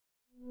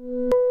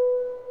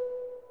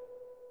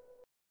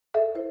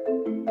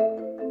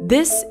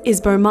This is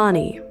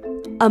Bomani,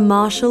 a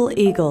martial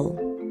eagle.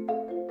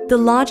 The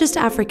largest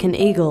African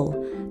eagle,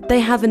 they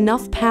have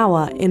enough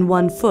power in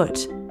one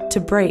foot to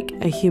break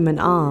a human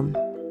arm.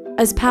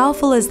 As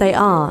powerful as they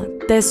are,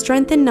 their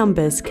strength in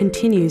numbers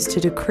continues to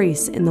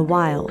decrease in the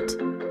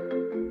wild.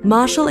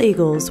 Martial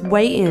eagles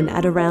weigh in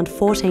at around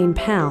 14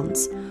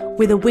 pounds,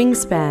 with a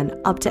wingspan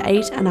up to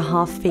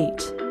 8.5 feet.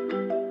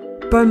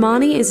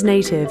 Bomani is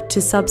native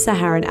to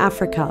sub-Saharan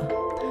Africa,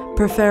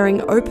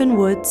 preferring open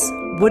woods,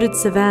 wooded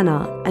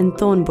savanna and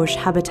thornbush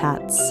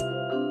habitats.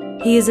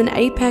 He is an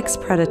apex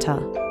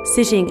predator,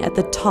 sitting at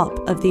the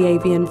top of the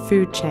avian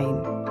food chain.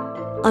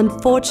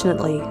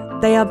 Unfortunately,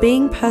 they are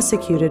being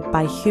persecuted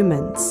by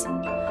humans,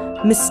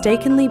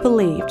 mistakenly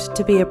believed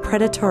to be a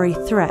predatory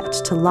threat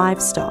to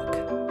livestock.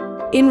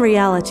 In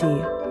reality,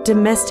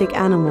 domestic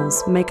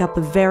animals make up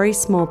a very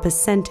small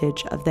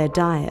percentage of their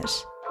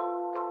diet.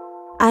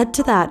 Add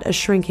to that a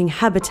shrinking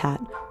habitat,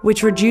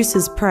 which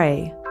reduces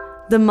prey.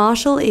 The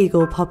martial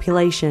eagle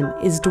population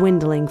is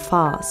dwindling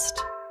fast.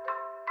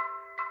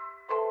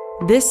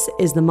 This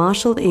is the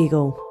martial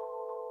eagle.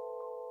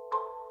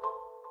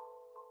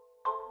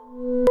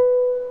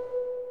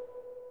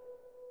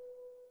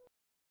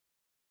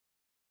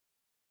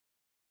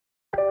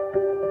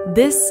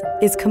 This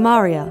is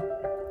Camaria,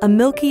 a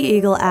milky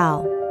eagle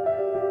owl.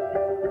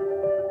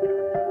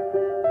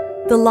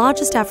 The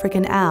largest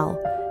African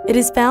owl, it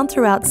is found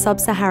throughout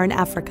sub-Saharan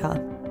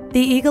Africa. The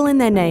eagle in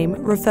their name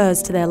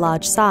refers to their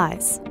large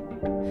size.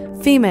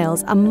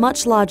 Females are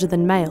much larger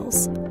than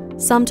males,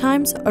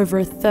 sometimes over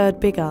a third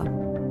bigger.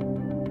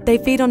 They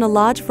feed on a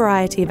large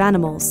variety of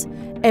animals,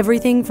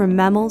 everything from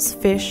mammals,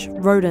 fish,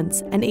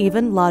 rodents, and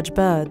even large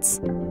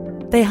birds.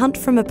 They hunt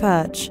from a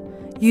perch,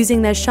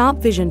 using their sharp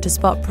vision to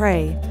spot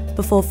prey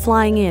before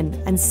flying in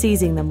and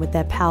seizing them with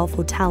their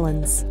powerful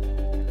talons.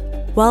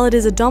 While it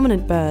is a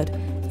dominant bird,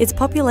 its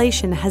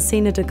population has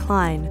seen a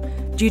decline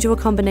due to a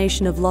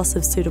combination of loss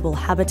of suitable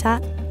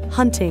habitat,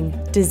 hunting,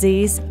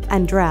 disease,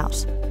 and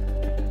drought.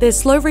 Their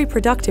slow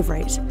reproductive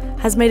rate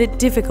has made it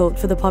difficult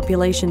for the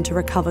population to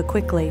recover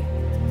quickly.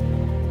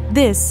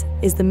 This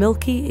is the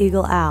milky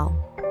eagle owl.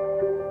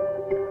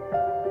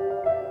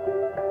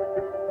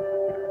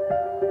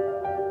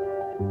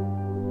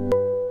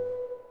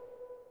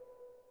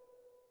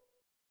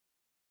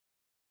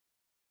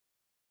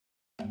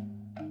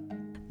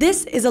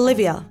 This is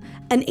Olivia,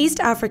 an East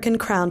African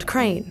crowned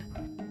crane.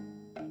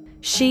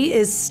 She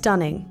is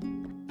stunning.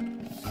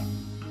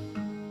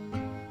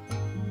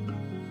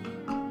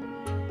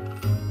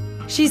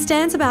 She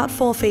stands about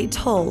 4 feet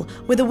tall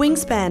with a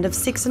wingspan of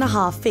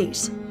 6.5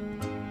 feet.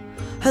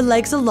 Her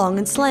legs are long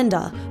and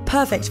slender,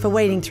 perfect for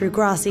wading through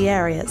grassy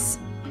areas.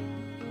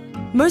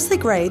 Mostly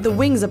grey, the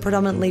wings are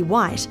predominantly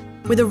white,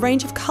 with a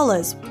range of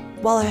colours,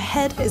 while her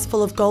head is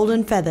full of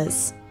golden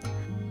feathers.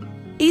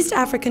 East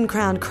African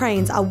crowned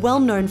cranes are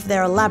well known for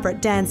their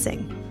elaborate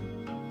dancing.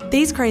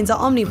 These cranes are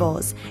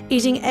omnivores,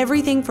 eating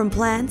everything from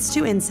plants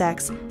to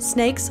insects,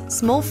 snakes,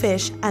 small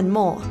fish, and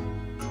more.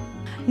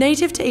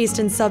 Native to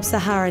eastern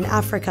sub-Saharan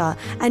Africa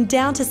and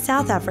down to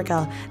South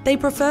Africa, they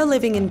prefer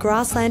living in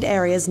grassland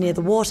areas near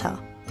the water.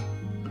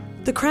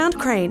 The crowned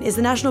crane is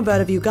the national bird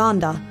of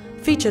Uganda,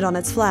 featured on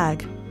its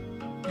flag.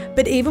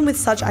 But even with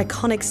such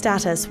iconic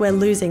status, we're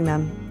losing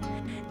them.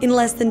 In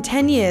less than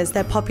 10 years,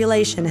 their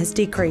population has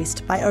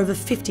decreased by over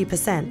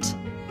 50%.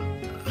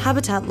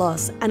 Habitat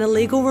loss and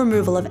illegal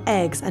removal of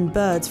eggs and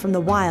birds from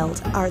the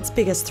wild are its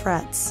biggest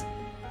threats.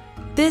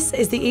 This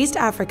is the East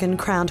African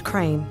crowned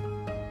crane.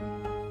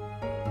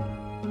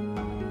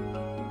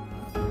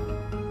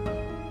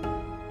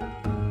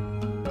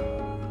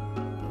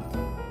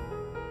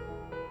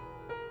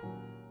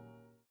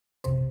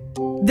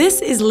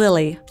 This is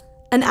Lily,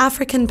 an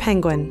African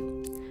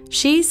penguin.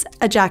 She's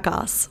a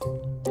jackass.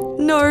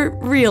 No,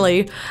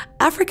 really,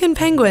 African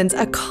penguins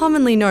are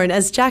commonly known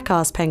as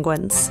jackass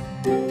penguins.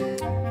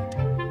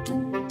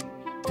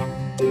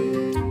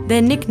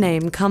 Their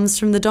nickname comes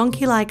from the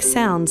donkey-like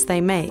sounds they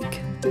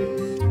make.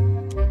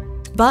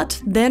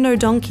 But they're no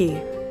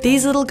donkey.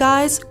 These little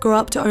guys grow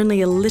up to only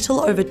a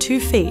little over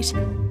 2 feet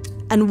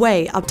and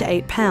weigh up to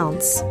 8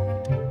 pounds.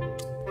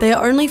 They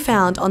are only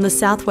found on the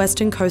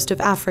southwestern coast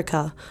of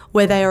Africa,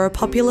 where they are a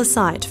popular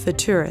sight for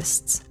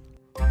tourists.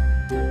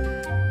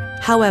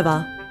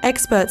 However,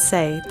 experts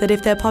say that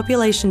if their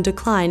population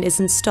decline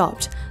isn't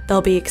stopped,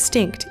 they'll be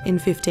extinct in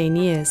 15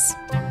 years.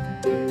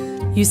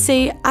 You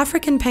see,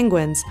 African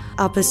penguins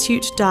are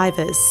pursuit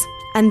divers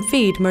and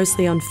feed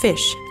mostly on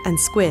fish and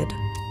squid.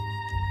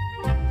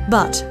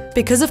 But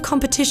because of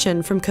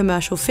competition from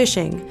commercial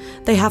fishing,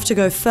 they have to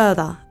go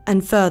further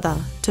and further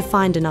to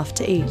find enough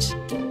to eat.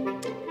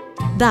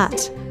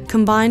 That,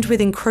 combined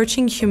with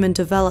encroaching human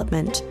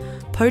development,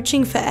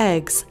 poaching for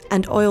eggs,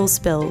 and oil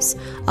spills,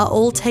 are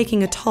all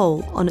taking a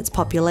toll on its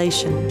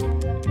population.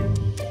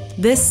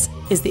 This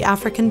is the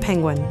African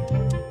penguin.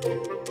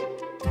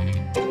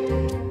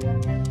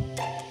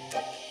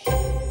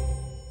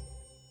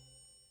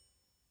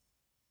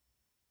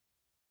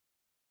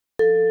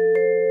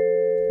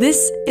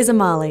 This is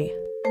Amali.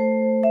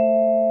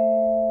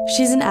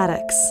 She's an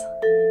addax.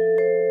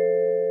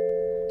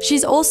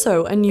 She's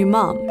also a new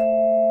mum.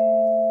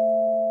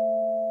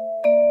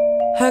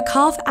 Her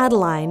calf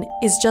Adeline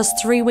is just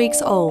 3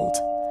 weeks old,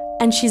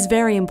 and she's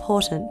very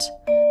important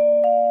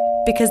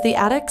because the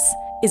addax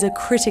is a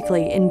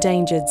critically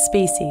endangered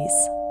species.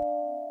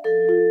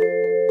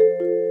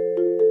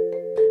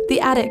 The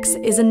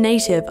addax is a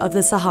native of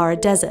the Sahara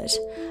Desert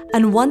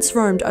and once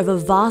roamed over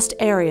vast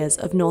areas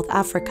of North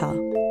Africa.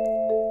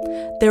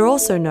 They're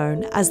also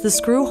known as the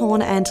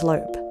screwhorn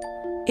antelope.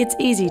 It's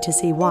easy to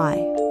see why.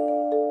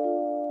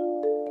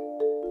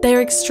 They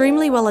are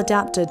extremely well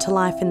adapted to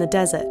life in the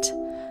desert.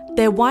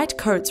 Their white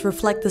coats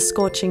reflect the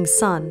scorching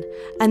sun,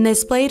 and their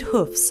splayed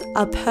hoofs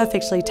are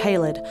perfectly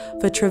tailored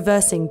for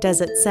traversing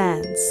desert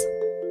sands.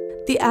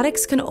 The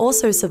addax can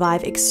also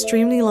survive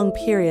extremely long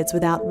periods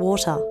without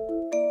water.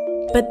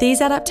 But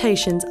these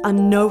adaptations are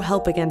no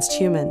help against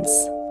humans.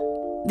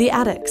 The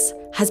addax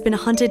has been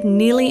hunted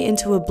nearly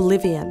into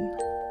oblivion.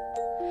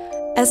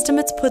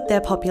 Estimates put their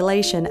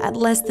population at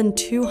less than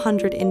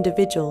 200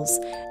 individuals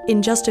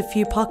in just a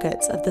few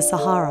pockets of the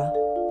Sahara.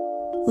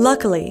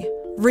 Luckily,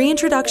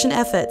 reintroduction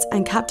efforts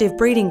and captive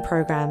breeding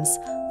programs,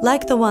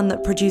 like the one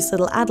that produced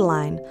little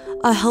Adeline,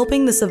 are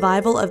helping the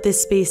survival of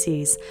this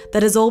species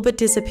that has all but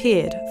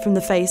disappeared from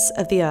the face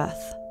of the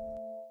earth.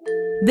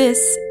 This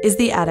is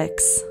the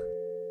addax.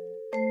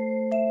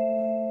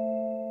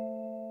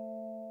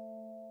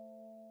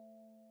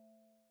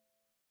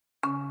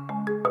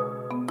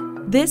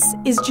 This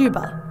is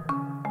Juba,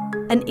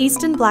 an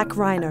eastern black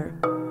rhino.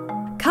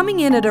 Coming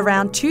in at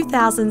around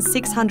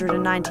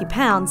 2,690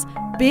 pounds,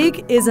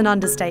 big is an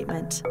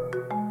understatement.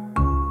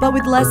 But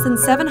with less than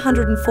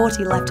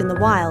 740 left in the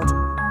wild,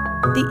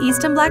 the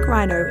eastern black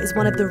rhino is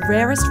one of the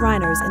rarest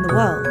rhinos in the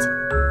world.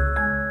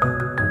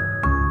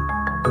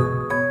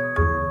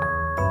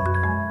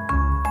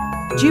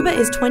 Juba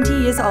is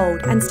 20 years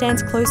old and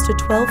stands close to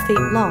 12 feet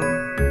long.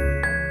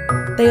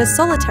 They are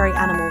solitary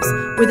animals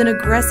with an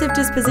aggressive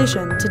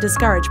disposition to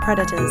discourage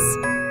predators.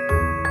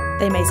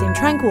 They may seem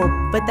tranquil,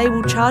 but they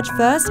will charge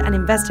first and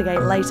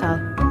investigate later.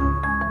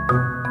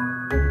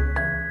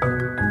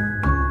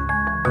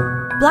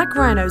 Black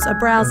rhinos are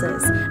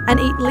browsers and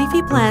eat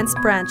leafy plants,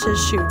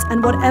 branches, shoots,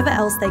 and whatever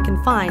else they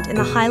can find in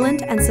the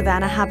highland and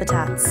savanna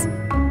habitats.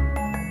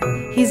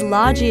 His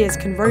large ears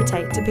can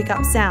rotate to pick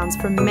up sounds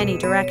from many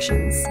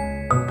directions.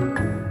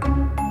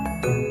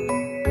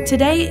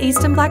 Today,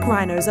 eastern black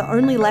rhinos are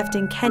only left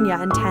in Kenya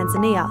and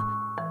Tanzania.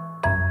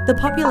 The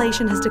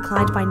population has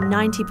declined by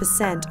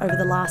 90% over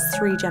the last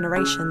 3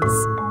 generations.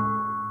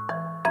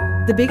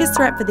 The biggest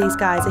threat for these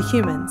guys are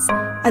humans,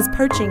 as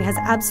poaching has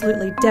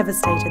absolutely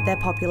devastated their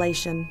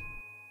population.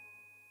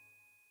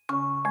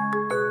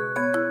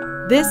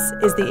 This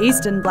is the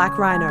eastern black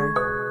rhino.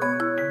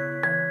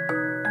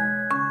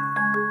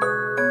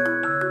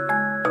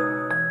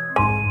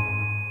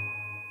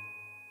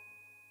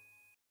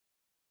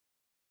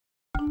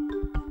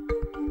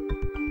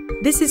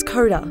 This is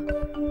Coda,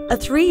 a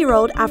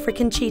 3-year-old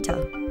African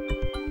cheetah.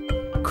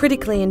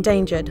 Critically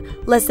endangered,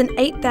 less than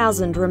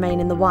 8,000 remain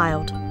in the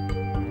wild.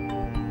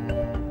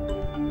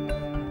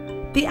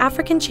 The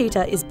African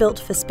cheetah is built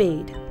for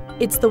speed.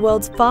 It's the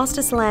world's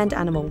fastest land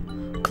animal,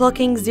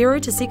 clocking 0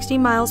 to 60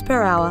 miles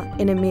per hour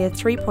in a mere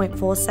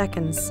 3.4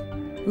 seconds.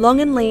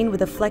 Long and lean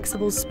with a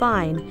flexible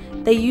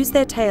spine, they use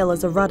their tail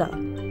as a rudder,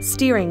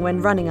 steering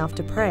when running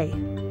after prey.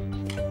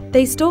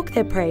 They stalk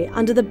their prey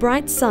under the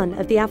bright sun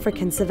of the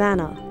African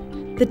savanna.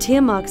 The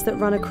tear marks that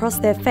run across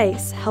their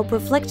face help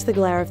reflect the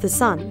glare of the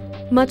sun,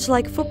 much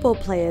like football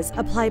players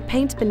apply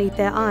paint beneath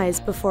their eyes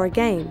before a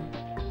game.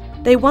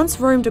 They once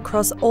roamed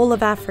across all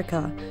of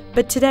Africa,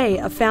 but today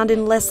are found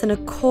in less than a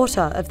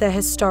quarter of their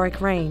historic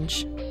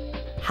range.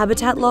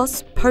 Habitat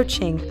loss,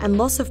 poaching, and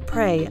loss of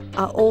prey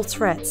are all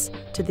threats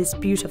to this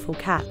beautiful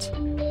cat.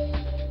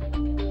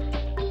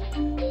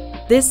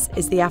 This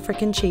is the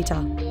African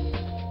cheetah.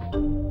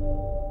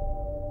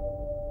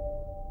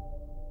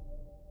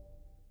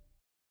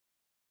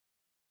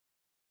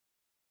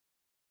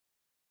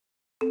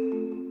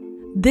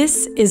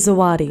 This is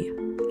Zawadi,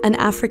 an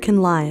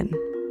African lion.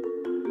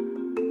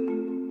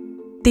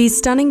 These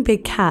stunning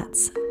big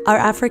cats are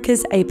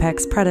Africa's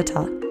apex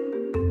predator.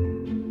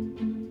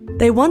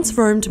 They once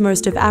roamed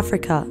most of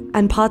Africa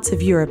and parts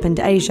of Europe and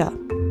Asia.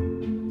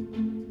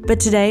 But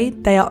today,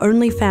 they are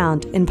only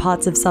found in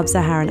parts of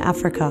sub-Saharan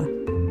Africa.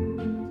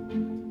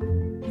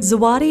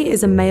 Zawadi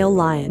is a male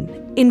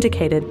lion,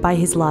 indicated by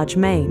his large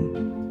mane.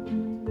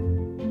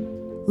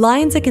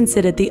 Lions are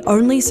considered the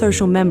only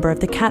social member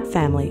of the cat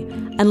family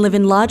and live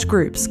in large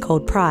groups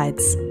called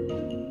prides.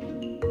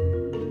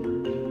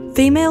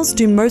 Females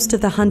do most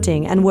of the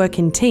hunting and work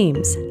in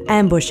teams,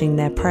 ambushing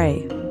their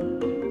prey.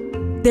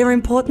 Their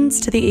importance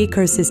to the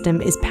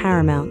ecosystem is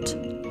paramount,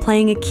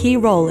 playing a key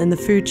role in the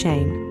food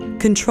chain,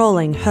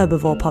 controlling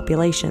herbivore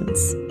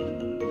populations.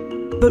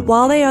 But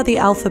while they are the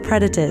alpha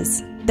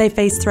predators, they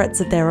face threats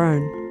of their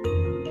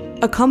own.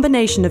 A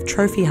combination of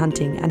trophy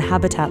hunting and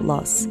habitat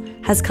loss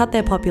has cut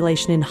their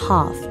population in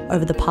half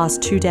over the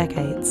past 2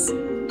 decades.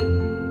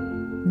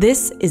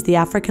 This is the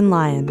African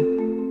lion.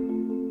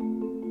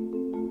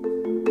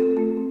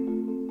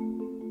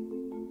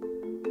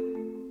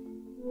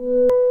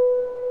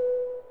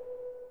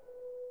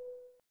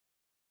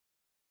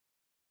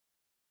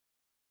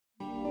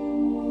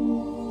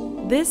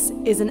 This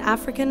is an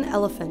African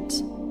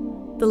elephant,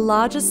 the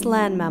largest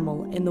land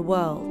mammal in the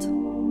world.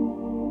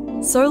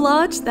 So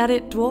large that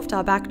it dwarfed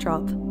our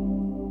backdrop.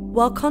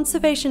 While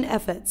conservation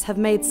efforts have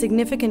made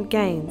significant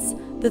gains,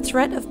 the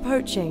threat of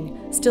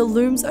poaching still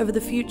looms over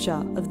the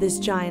future of this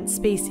giant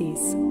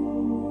species.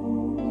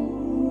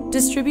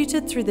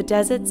 Distributed through the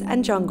deserts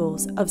and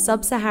jungles of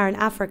sub-Saharan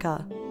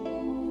Africa,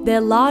 their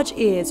large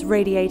ears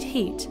radiate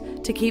heat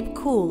to keep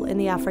cool in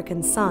the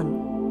African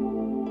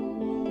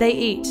sun. They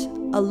eat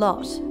a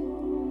lot.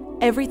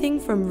 Everything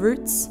from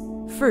roots,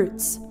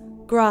 fruits,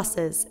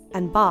 grasses,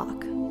 and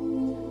bark,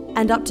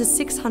 and up to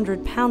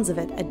 600 pounds of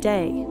it a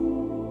day.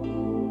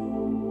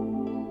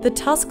 The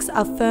tusks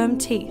are firm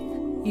teeth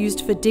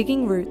used for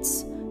digging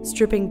roots,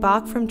 stripping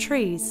bark from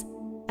trees,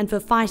 and for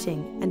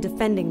fighting and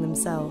defending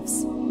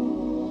themselves.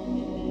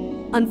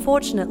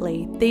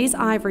 Unfortunately, these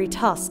ivory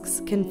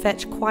tusks can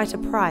fetch quite a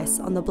price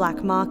on the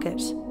black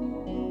market.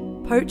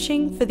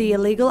 Poaching for the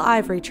illegal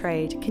ivory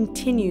trade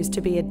continues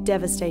to be a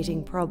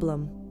devastating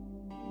problem.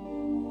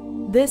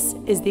 This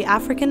is the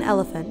African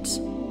elephant,